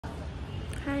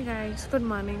Hi guys, good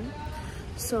morning.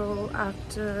 So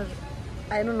after,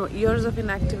 I don't know, years of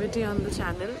inactivity on the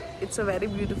channel, it's a very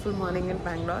beautiful morning in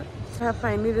Bangalore. I have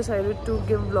finally decided to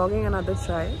give vlogging another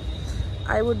try.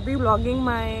 I would be vlogging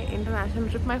my international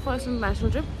trip, my first international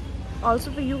trip,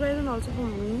 also for you guys and also for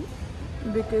me,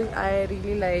 because I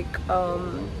really like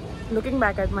looking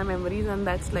back at my memories, and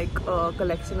that's like a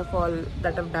collection of all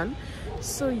that I've done.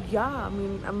 So yeah, I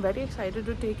mean, I'm very excited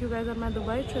to take you guys on my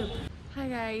Dubai trip. Hi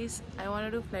guys, I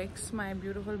wanted to flex my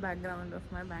beautiful background of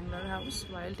my Bangalore house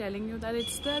while telling you that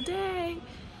it's the day.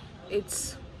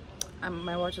 It's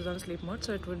my watch is on sleep mode,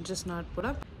 so it would just not put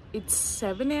up. It's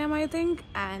 7 AM I think,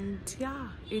 and yeah,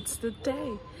 it's the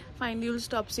day. Finally you'll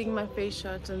stop seeing my face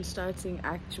shots and start seeing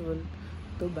actual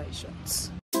Dubai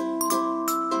shots.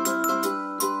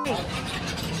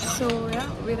 So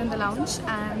yeah, we're in the lounge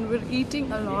and we're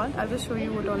eating a lot. I'll just show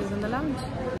you what all is in the lounge.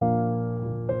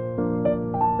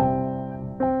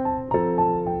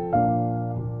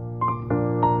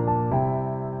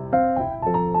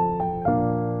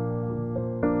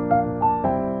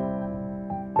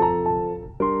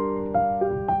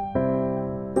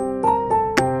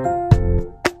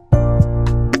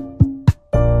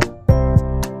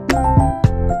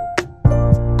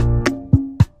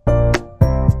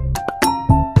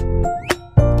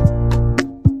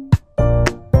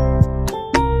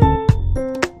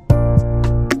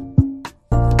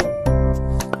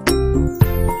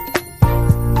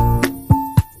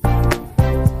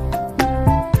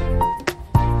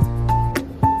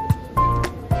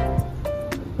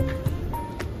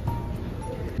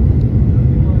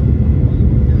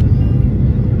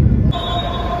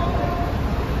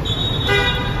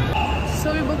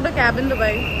 Cab in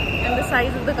Dubai, and the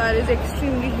size of the car is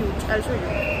extremely huge. I'll show you.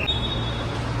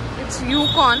 It's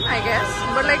Yukon, I guess,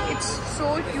 but like it's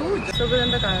so huge. So we're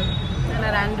in the car and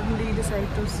I randomly decide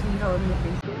to see how I'm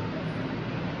looking.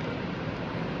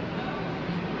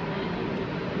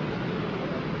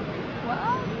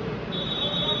 Wow.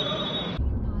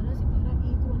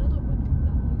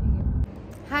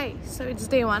 Hi, so it's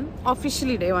day one,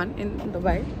 officially day one in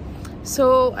Dubai.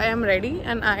 So I am ready,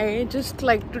 and I just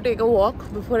like to take a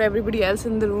walk before everybody else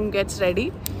in the room gets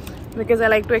ready, because I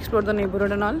like to explore the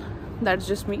neighborhood and all. That's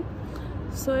just me.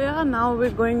 So yeah, now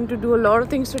we're going to do a lot of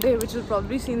things today, which you'll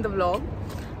probably see in the vlog.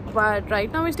 But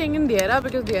right now we're staying in Deira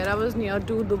because Deira was near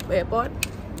to the airport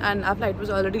and our flight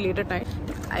was already late at night.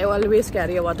 I always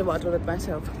carry a water bottle with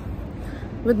myself.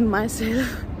 With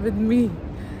me.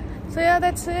 So yeah,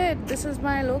 that's it. This is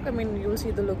my look. I mean, you'll see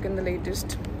the look in the later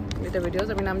videos.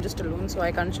 I mean, I'm just alone, so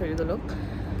I can't show you the look.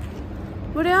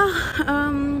 But yeah,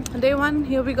 day one,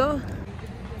 here we go.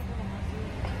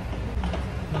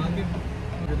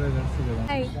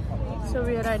 Hi. So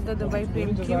we are at the Dubai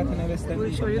Prem Queue.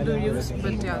 We'll show you the views,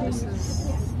 but yeah, this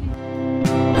is...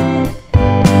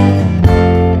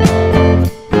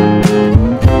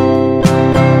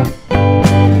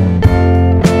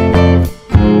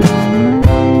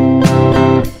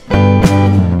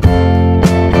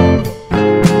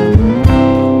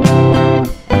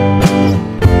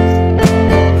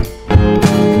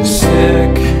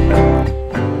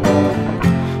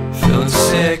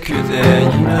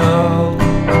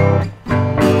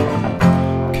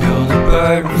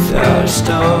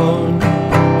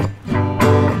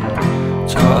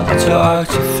 Talk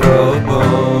to throw a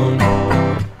bone.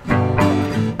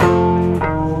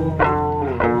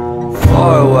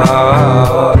 For a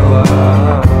while,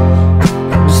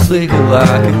 I'm sleeping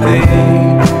like a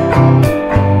babe.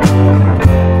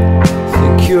 The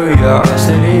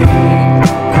curiosity,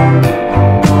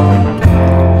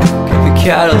 get the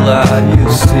Cadillac, you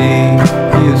see.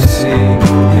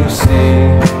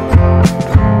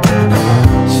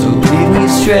 So leave me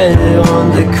stranded on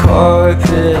the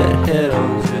carpet, head on.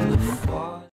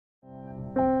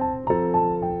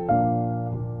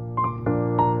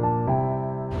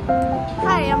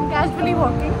 I'm casually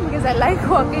walking because I like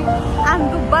walking, and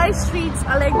Dubai streets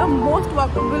are like the most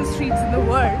walkable streets in the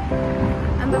world,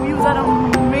 and the views are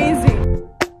amazing.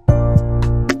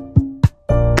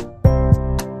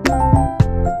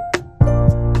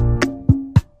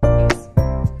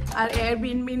 Our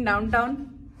Airbnb in downtown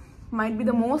might be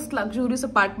the most luxurious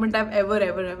apartment I've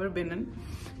ever been in.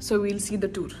 So we'll see the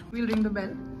tour. We'll ring the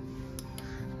bell.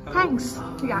 Thanks.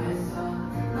 Yeah.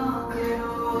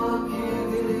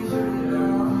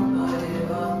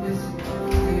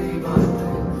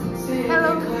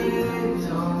 Hello.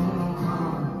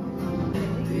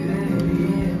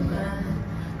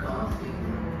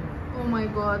 Oh my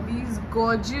god, these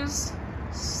gorgeous,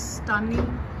 stunning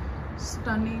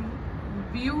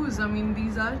views. I mean,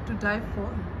 these are to die for.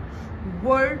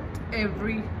 Worth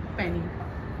every penny.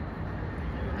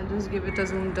 I'll just give it a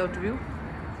zoomed out view.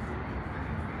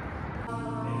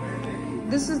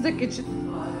 This is the kitchen.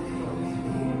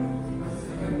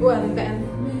 Well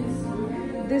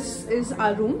then, this is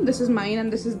our room. This is mine,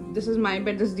 and this is my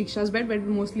bed. This is Diksha's bed, but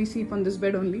we mostly sleep on this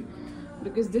bed only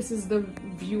because this is the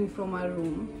view from our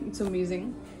room. It's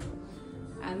amazing.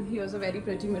 And here's a very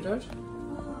pretty mirror.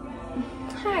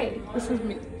 Hi, this is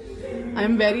me.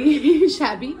 I'm very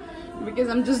shabby because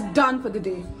I'm just done for the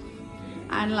day.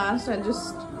 And last,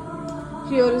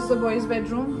 here is the boys'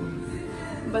 bedroom,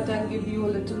 but I'll give you a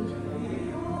little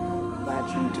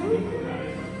bathroom too.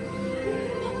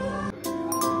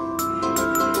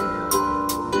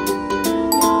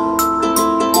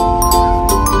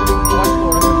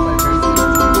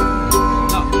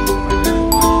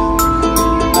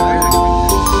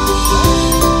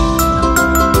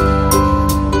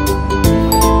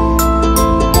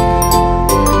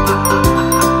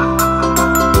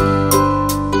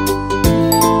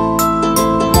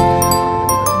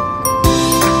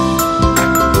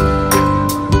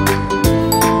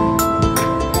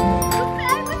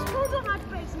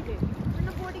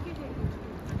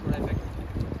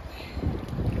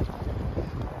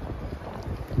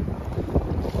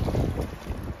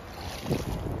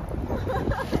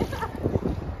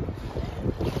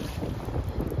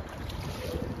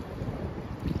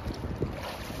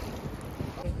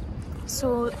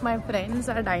 So my friends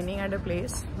are dining at a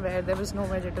place where there was no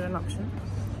vegetarian option.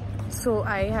 So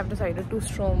I have decided to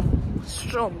stroll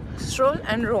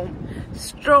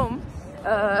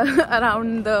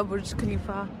around the Burj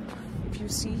Khalifa. If you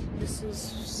see, this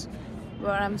is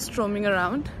where I'm stroaming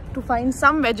around to find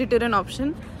some vegetarian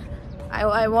option.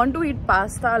 I want to eat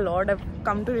pasta a lot. I've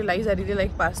come to realize I really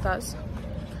like pastas.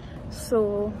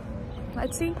 So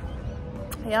let's see.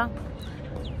 Yeah.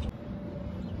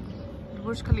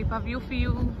 Burj Khalifa view for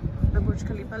you, the Burj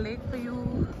Khalifa lake for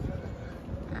you,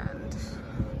 and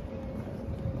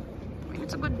I mean,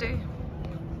 it's a good day.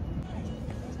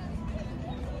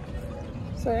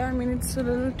 So yeah, I mean, it's a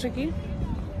little tricky.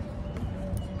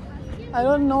 I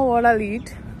don't know what I'll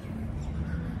eat.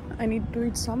 I need to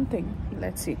eat something.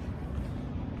 Let's see.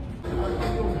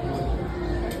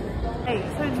 Hey,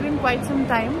 so it's been quite some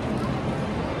time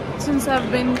since I've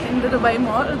been in the Dubai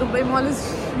Mall. The Dubai Mall is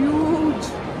huge.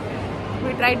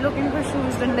 We tried looking for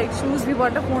shoes, didn't like shoes. We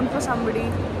bought a phone for somebody.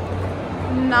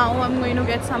 Now I'm going to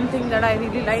get something that I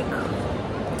really like.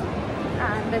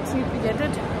 And let's see if we get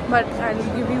it. But I'll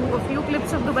give you a few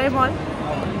clips of Dubai Mall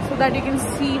so that you can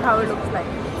see how it looks like.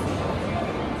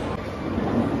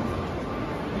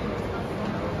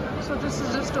 So this is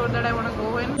the store that I want to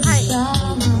go in. Hi.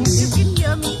 If you can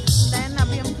hear me, then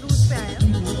abhi hum cruise pe aaye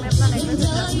hain. मैं अपना necklace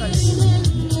adjust कर लेती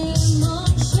हूँ.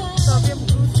 So abhi हम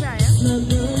cruise पे आए हैं.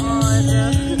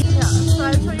 Yeah, so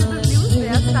I'll show you the views. They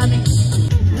are stunning.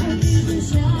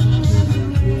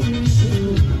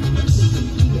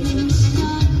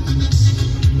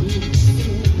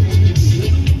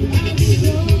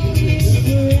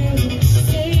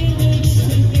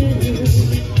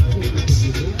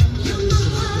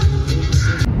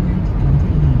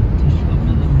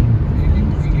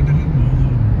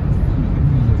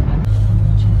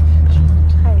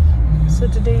 Hi, so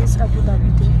today is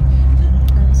Habibty.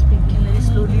 I'm speaking very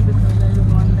slowly because I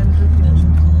don't want them to hear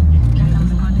that I'm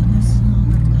recording this.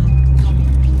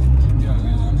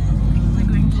 We're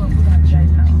going to Abu Dhabi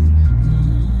right now.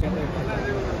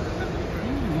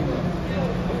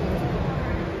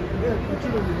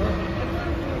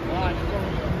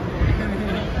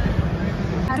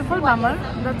 Beautiful bummer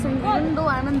that even though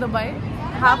I'm in Dubai,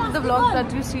 half of the vlogs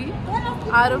that you see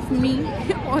are of me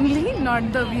only,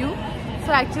 not the view.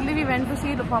 So actually we went to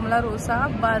see the Formula Rossa,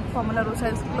 but Formula Rossa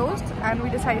is closed and we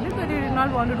decided that we did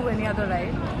not want to do any other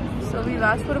ride. So we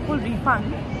asked for a full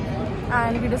refund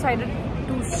and we decided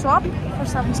to shop for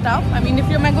some stuff. I mean, if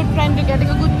you're my good friend, you're getting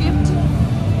a good gift.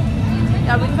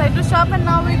 Yeah, we decided to shop and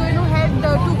now we're going to head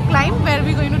to climb where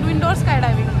we're going to do indoor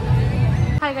skydiving.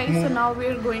 Hi guys, so now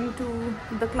we're going to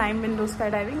the climb indoor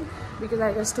skydiving because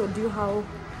I just told you how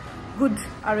good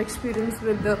our experience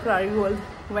with the Ferrari World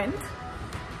went.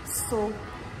 So,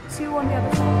 see you on the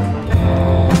other side.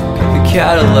 The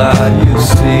Cadillac, you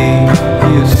see.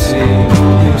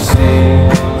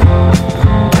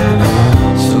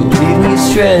 So leave me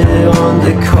stranded on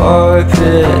the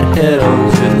carpet, head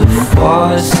under the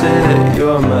faucet.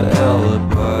 You're my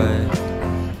alibi.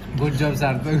 Good job,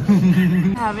 Sarthak.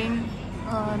 Having,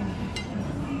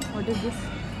 what is this?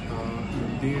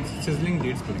 Sizzling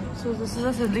dates pudding. So this is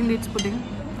a sizzling dates pudding.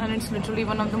 And it's literally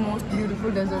one of the most beautiful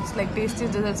desserts, like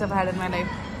tastiest desserts I've had in my life.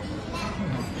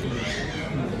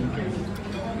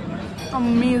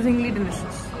 Amazingly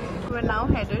delicious. We're now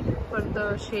headed for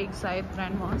the Sheikh Zayed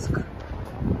Grand Mosque,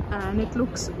 and it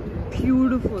looks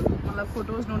beautiful.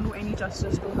 Photos don't do any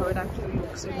justice to how it actually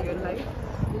looks in real life.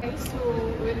 Okay, so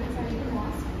we're inside the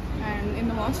mosque, and in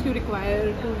the mosque you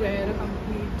require to wear a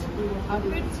complete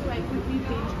outfit. So I quickly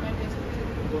changed my dress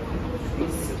to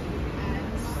this, and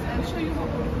I'll show you how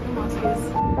beautiful the mosque is.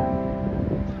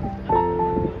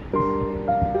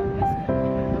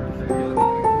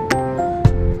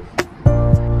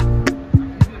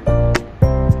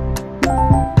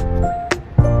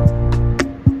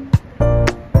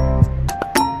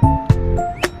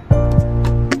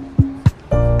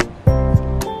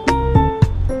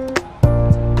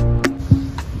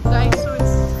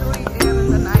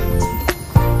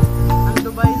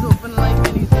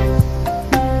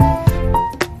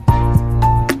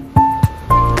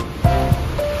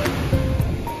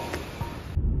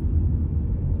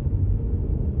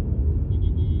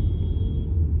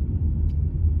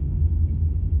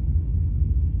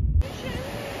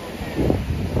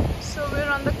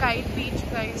 Beach,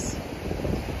 guys,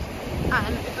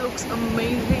 and it looks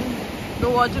amazing. The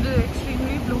water is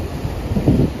extremely blue,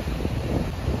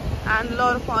 and a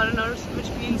lot of foreigners, which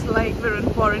feels like we're in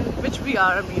foreign, which we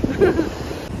are, I mean.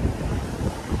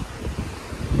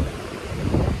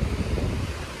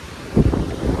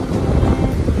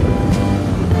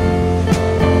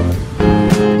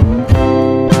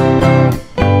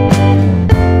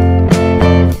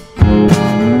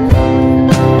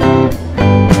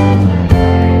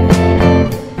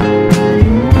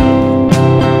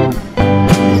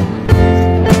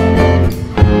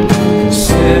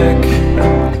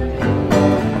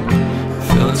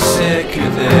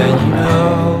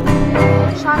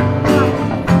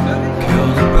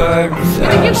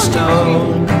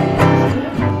 Stone.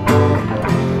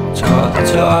 Talk the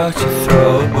talk to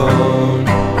throw a bone.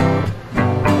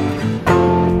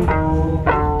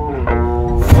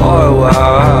 For a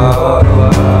while,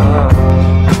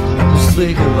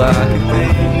 sleeping like a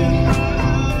baby.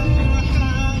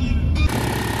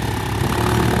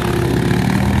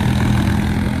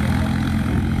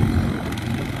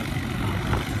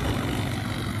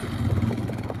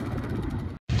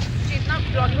 जितना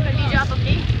blogging कर लीजिए आप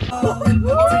अपनी।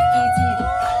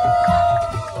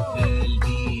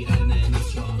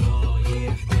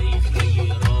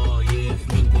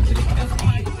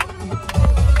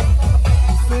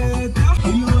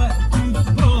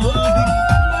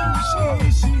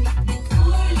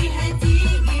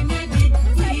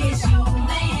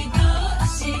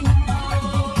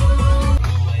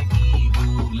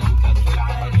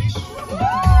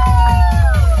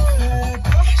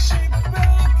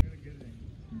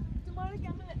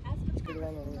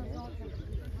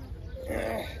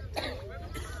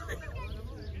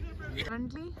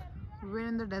 Currently, we're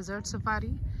in the desert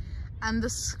safari, and the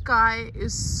sky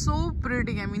is so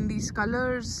pretty. I mean, these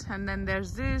colors, and then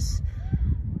there's this,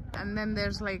 and then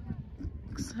there's like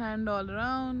sand all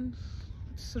around.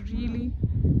 It's really,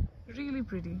 really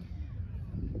pretty.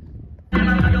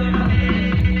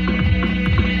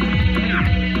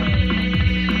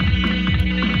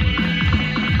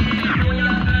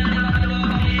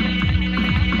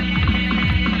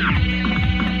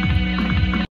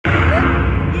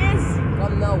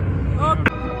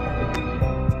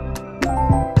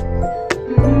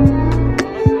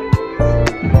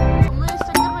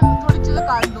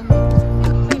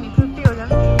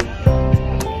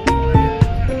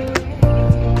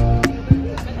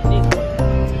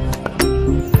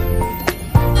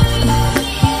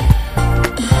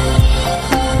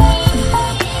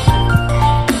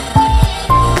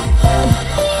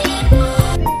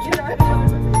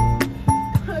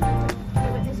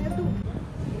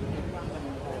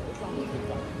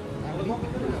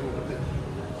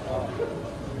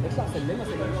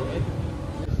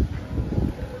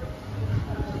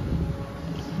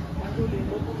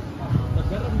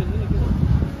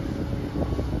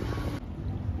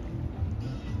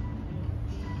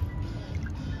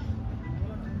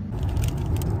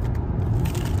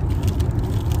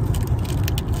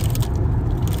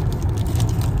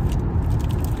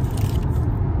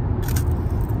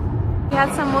 We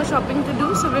had some more shopping to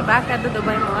do, so we're back at the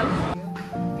Dubai Mall.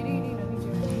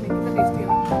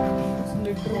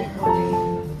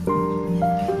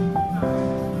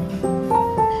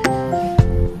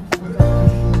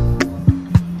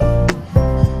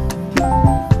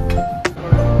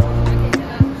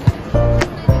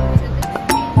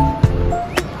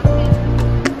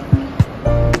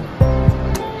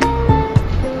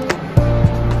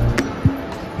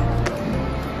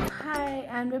 Hi,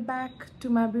 and we're back to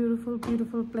my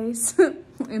beautiful place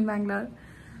in Bangalore.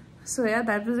 So yeah,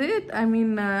 that was it. I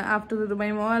mean, after the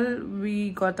Dubai Mall,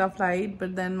 we got our flight,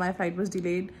 but then my flight was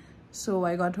delayed. So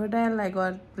I got hotel, I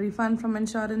got refund from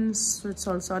insurance, so it's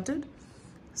all sorted.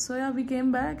 So yeah, we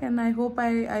came back and I hope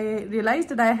I realized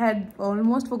that I had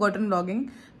almost forgotten vlogging.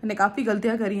 मैंने काफ़ी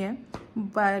गलतियाँ करी हैं,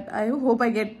 but I hope I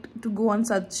get to go on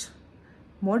such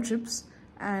more trips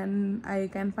and I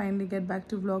can finally get back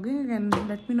to vlogging again.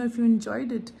 Let me know if you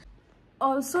enjoyed it.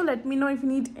 Also, let me know if you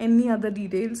need any other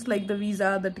details like the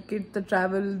visa, the ticket, the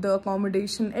travel, the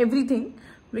accommodation, everything,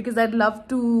 because I'd love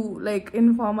to like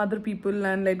inform other people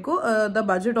and let go the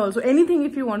budget also. Anything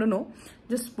if you want to know,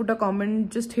 just put a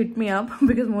comment, just hit me up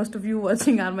because most of you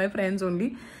watching are my friends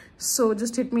only. So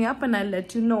just hit me up and I'll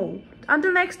let you know.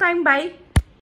 Until next time, bye.